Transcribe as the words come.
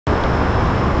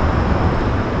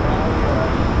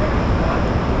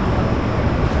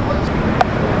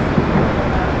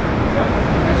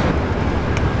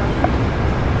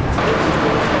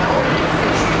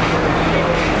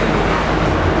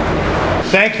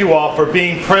thank you all for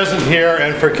being present here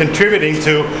and for contributing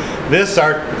to this,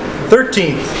 our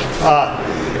 13th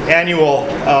annual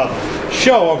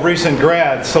show of recent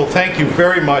grads. So thank you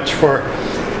very much for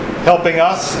helping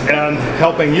us and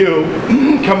helping you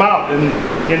come out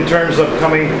in terms of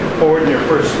coming forward in your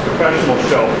first professional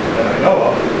show that I know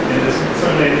of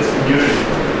someday in this community.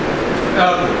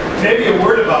 Maybe a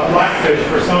word about Blackfish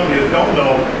for some of you that don't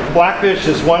know. Blackfish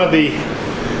is one of the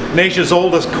nation's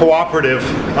oldest cooperative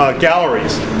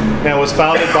galleries, and it was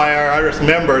founded by our artist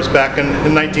members back in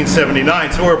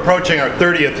 1979. So we're approaching our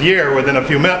 30th year within a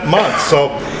few months.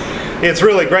 So it's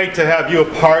really great to have you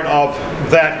a part of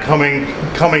that coming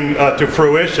to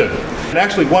fruition. And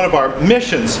actually, one of our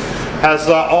missions has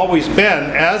always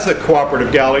been, as a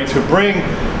cooperative gallery, to bring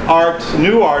art,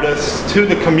 new artists, to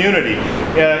the community.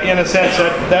 In a sense,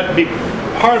 that'd be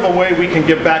part of a way we can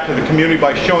give back to the community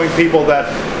by showing people that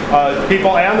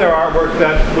people and their artwork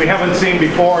that we haven't seen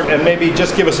before, and maybe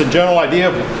just give us a general idea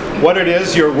of what it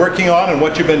is you're working on and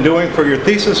what you've been doing for your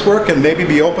thesis work, and maybe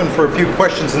be open for a few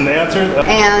questions and answers.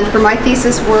 And for my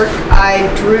thesis work, I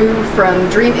drew from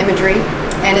dream imagery,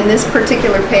 and in this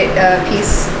particular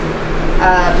piece,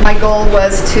 my goal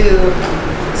was to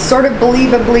sort of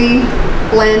believably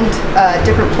blend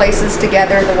different places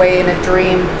together the way in a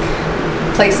dream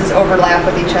places overlap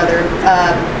with each other.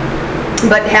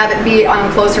 But have it be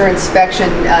on closer inspection,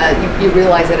 you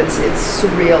realize that it's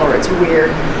surreal or it's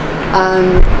weird.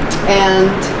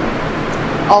 And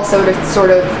also to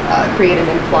sort of create an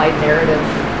implied narrative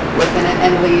within it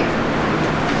and leave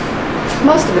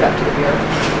most of it up to the viewer.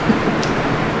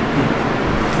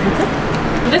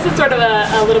 This is sort of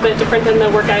a little bit different than the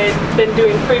work I had been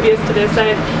doing previous to this.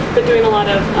 I had been doing a lot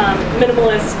of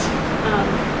minimalist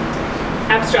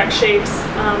abstract shapes,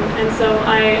 and so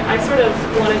I sort of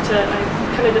wanted to, I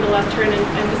kind of did a left turn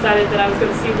and decided that I was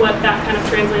going to see what that kind of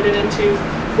translated into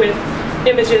with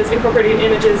images, incorporating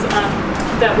images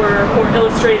that were more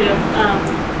illustrative,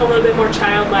 a little bit more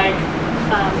childlike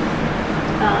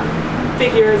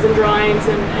figures and drawings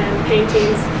and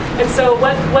paintings. And so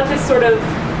what this sort of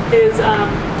is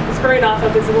spurring off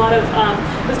of is a lot of, I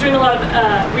was doing a lot of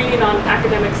reading on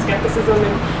academic skepticism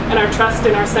and our trust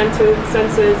in our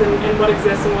senses and what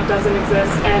exists and what doesn't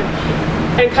exist, and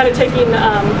kind of taking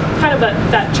kind of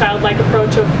that childlike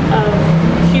approach of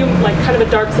like kind of a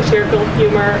dark satirical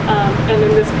humor, and in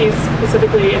this piece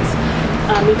specifically, it's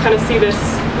you kind of see this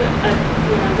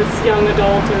this young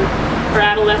adult or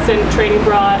adolescent training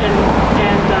bra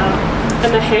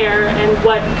and the hair, and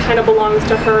what kind of belongs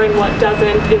to her and what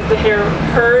doesn't. Is the hair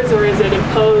hers or is it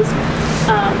imposed?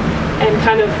 And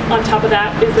kind of on top of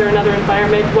that, is there another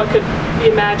environment? What could be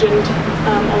imagined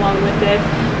along with it?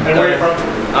 And where are you from?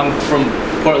 I'm from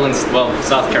Portland, well,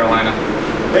 South Carolina.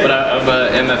 Hey. But I'm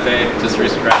an MFA, just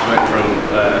recent graduate from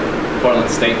Portland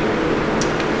State.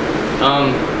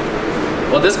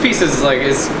 Well, this piece is like,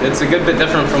 it's a good bit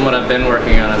different from what I've been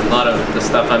working on. A lot of the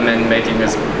stuff I've been making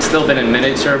has still been in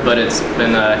miniature, but it's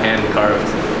been hand carved.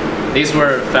 These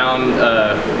were found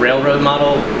railroad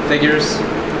model figures,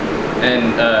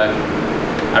 and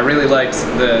I really liked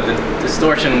the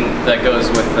distortion that goes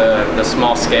with the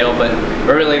small scale, but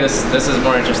really this is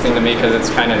more interesting to me because it's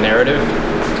kind of narrative.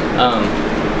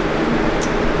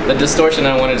 The distortion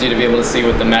I wanted you to be able to see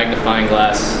with the magnifying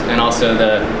glass, and also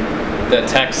the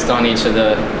text on each of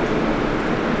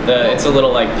it's a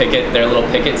little like they're little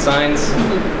picket signs.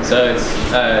 Mm-hmm. So it's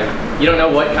you don't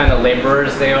know what kind of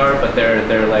laborers they are, but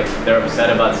they're upset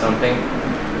about something.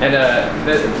 And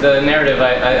the narrative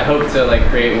I hope to like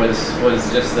create was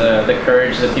just the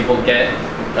courage that people get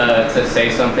to say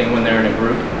something when they're in a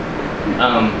group.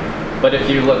 But if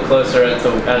you look closer as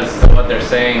to what they're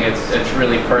saying, it's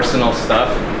really personal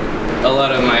stuff. A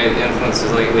lot of my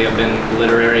influences lately have been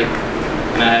literary,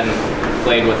 and I hadn't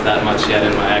played with that much yet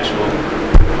in my actual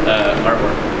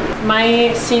artwork.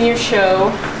 My senior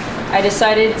show, I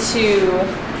decided to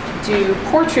do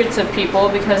portraits of people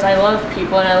because I love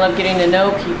people and I love getting to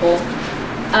know people.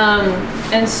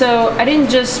 And so I didn't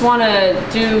just want to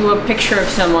do a picture of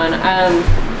someone.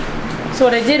 So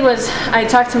what I did was I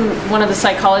talked to one of the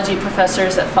psychology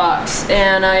professors at Fox,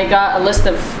 and I got a list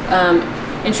of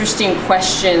interesting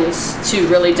questions to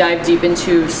really dive deep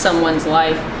into someone's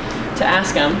life to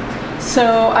ask them.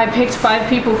 So I picked 5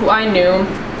 people who I knew,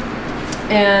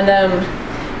 and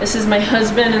this is my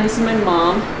husband and this is my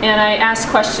mom, and I asked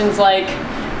questions like,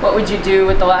 what would you do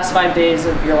with the last 5 days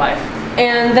of your life?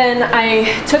 And then I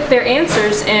took their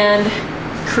answers and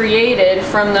created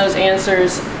from those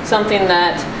answers something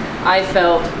that I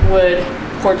felt would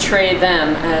portray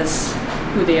them as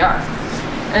who they are.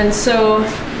 And so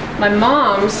my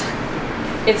mom's,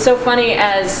 it's so funny,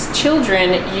 as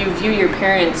children you view your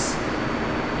parents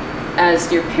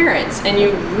as your parents, and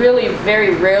you really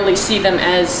very rarely see them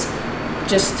as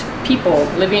just people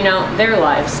living out their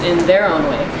lives in their own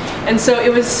way. And so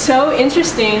it was so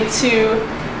interesting to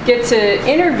get to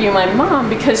interview my mom,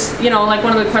 because, you know, like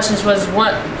one of the questions was,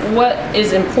 what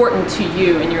is important to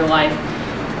you in your life?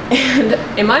 And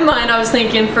in my mind, I was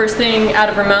thinking first thing out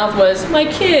of her mouth was my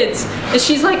kids. And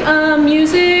she's like,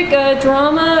 music,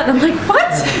 drama. And I'm like,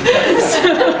 what?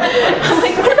 I'm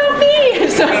like, what about me?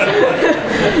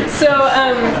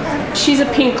 So she's a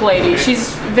pink lady.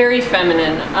 She's very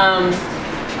feminine.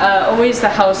 Always the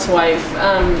housewife.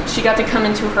 She got to come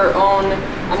into her own.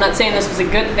 I'm not saying this was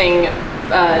a good thing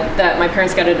that my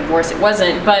parents got a divorce. It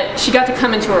wasn't. But she got to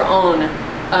come into her own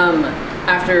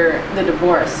after the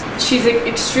divorce. She's an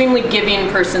extremely giving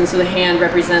person, so the hand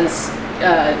represents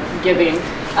giving.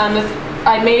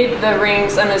 I made the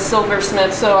rings. I'm a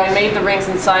silversmith, so I made the rings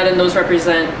inside, and those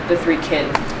represent the 3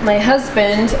 kids. My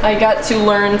husband, I got to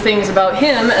learn things about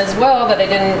him as well that I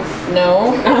didn't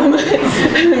know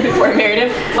before I married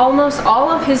him. Almost all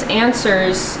of his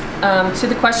answers to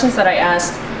the questions that I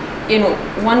asked, in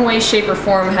one way, shape, or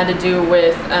form, had to do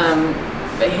with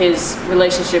his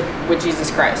relationship with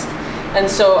Jesus Christ. And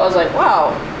so I was like,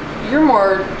 wow, you're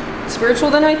more spiritual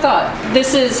than I thought.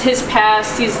 This is his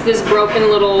past. He's this broken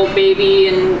little baby,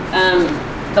 and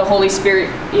the Holy Spirit,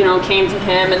 you know, came to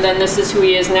him, and then this is who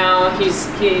he is now.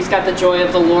 He's got the joy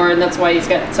of the Lord, and that's why he's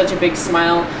got such a big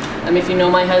smile. If you know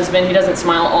my husband, he doesn't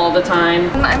smile all the time.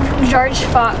 I'm from George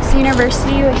Fox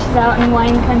University, which is out in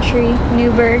wine country,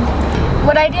 Newburgh.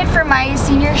 What I did for my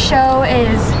senior show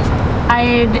is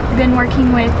I had been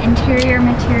working with interior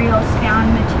materials,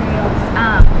 found materials,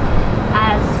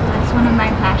 as that's one of my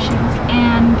passions,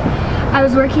 and I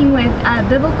was working with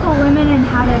biblical women and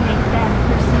how to make them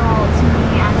personal to me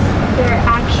as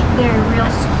their real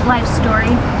life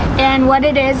story. And what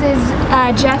it is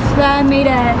Jephthah made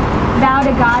a vow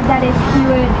to God that if he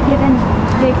would give him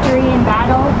victory in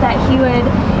battle, that he would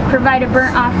provide a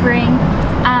burnt offering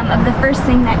of the first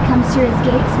thing that comes to his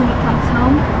gates when he comes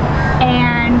home.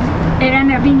 And it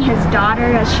ended up being his daughter,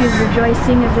 as she was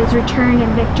rejoicing of his return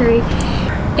and victory.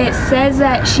 It says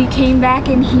that she came back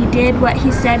and he did what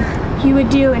he said he would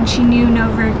do, and she knew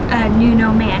no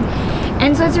man.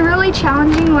 And so it's a really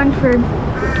challenging one for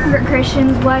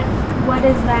Christians. What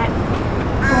is that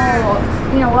whole,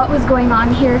 you know, what was going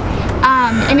on here?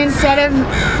 And instead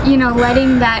of, you know,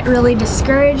 letting that really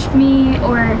discourage me,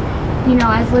 or, you know,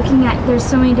 I was looking at, there's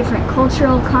so many different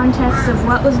cultural contexts of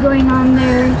what was going on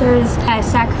there. There's a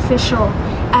sacrificial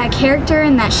character,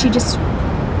 in that she just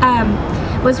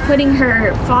was putting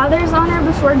her father's honor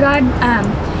before God,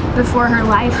 before her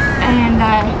life. And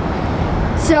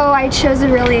so I chose a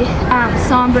really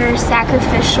somber,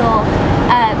 sacrificial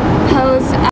pose.